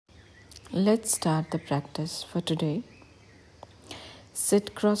Let's start the practice for today.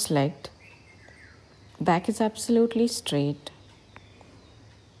 Sit cross-legged. Back is absolutely straight.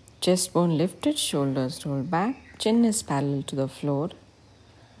 Chest bone lifted, shoulders rolled back, chin is parallel to the floor.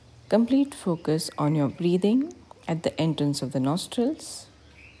 Complete focus on your breathing at the entrance of the nostrils.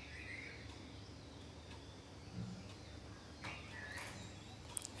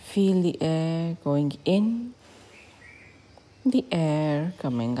 Feel the air going in, the air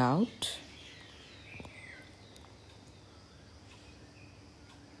coming out.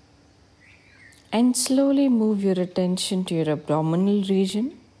 And slowly move your attention to your abdominal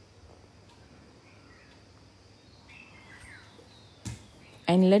region.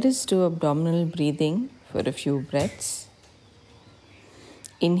 And let us do abdominal breathing for a few breaths.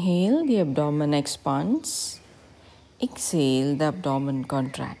 Inhale, the abdomen expands. Exhale, the abdomen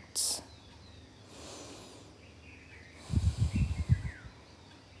contracts.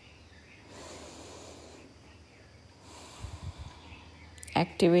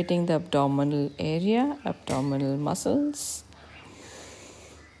 Activating the abdominal area, abdominal muscles.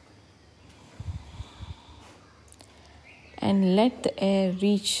 And let the air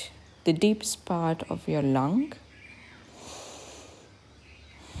reach the deepest part of your lung.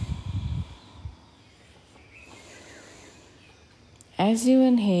 As you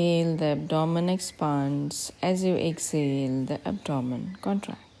inhale, the abdomen expands. As you exhale, the abdomen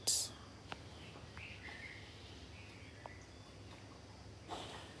contracts.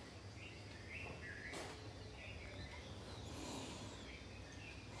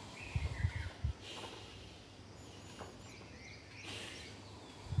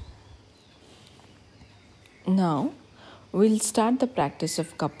 Now, we'll start the practice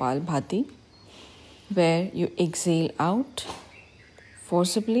of Kapalbhati, where you exhale out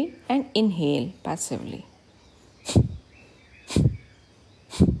forcibly and inhale passively.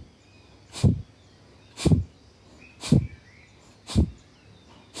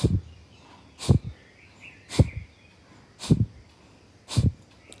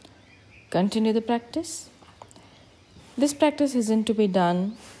 Continue the practice. This practice isn't to be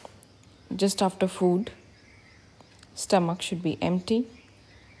done just after food. Stomach should be empty.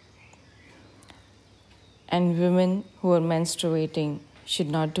 And women who are menstruating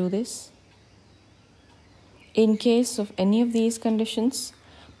should not do this. In case of any of these conditions,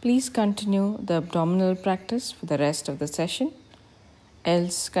 please continue the abdominal practice for the rest of the session.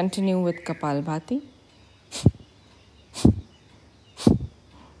 Else, continue with Kapalbhati.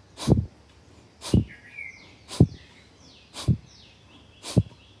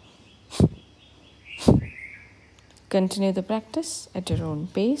 Continue the practice at your own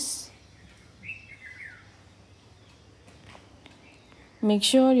pace. Make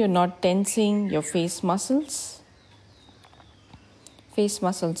sure you're not tensing your face muscles. Face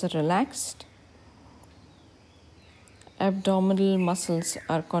muscles are relaxed. Abdominal muscles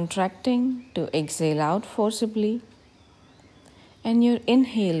are contracting to exhale out forcibly. And you're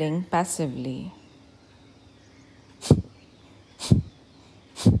inhaling passively.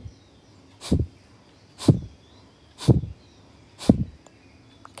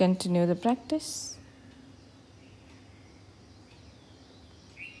 Continue the practice.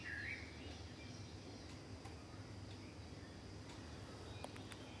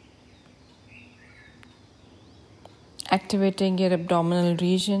 Activating your abdominal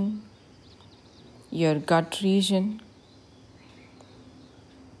region, your gut region,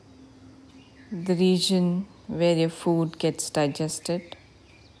 the region where your food gets digested,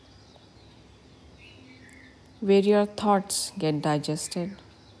 where your thoughts get digested,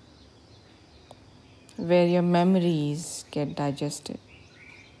 where your memories get digested,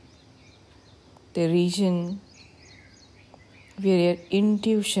 the region where your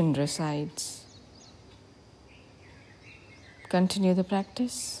intuition resides. Continue the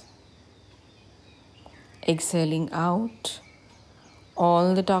practice. Exhaling out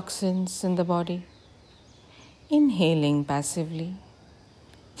all the toxins in the body. Inhaling passively.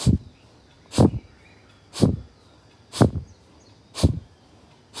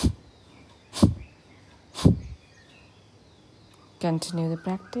 Continue the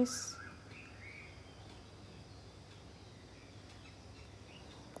practice.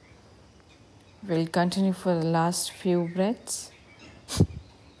 We'll continue for the last few breaths.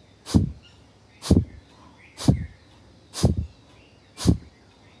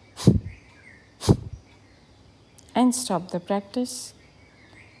 And stop the practice.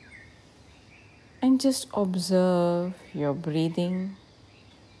 And just observe your breathing.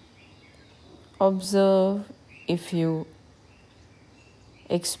 Observe if you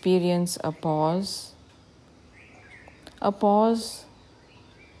experience a pause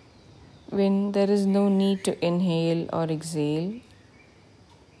when there is no need to inhale or exhale,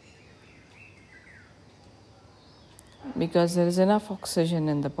 because there is enough oxygen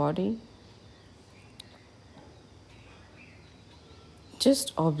in the body.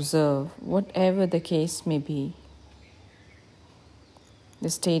 Just observe, whatever the case may be, the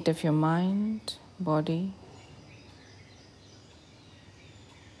state of your mind, body.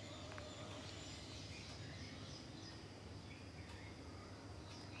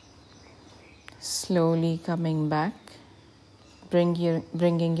 Slowly coming back,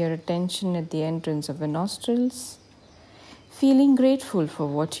 bringing your attention at the entrance of the nostrils, feeling grateful for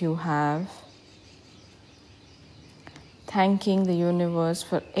what you have, thanking the universe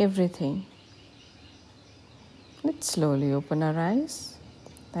for everything. Let's slowly open our eyes.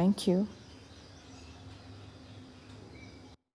 Thank you.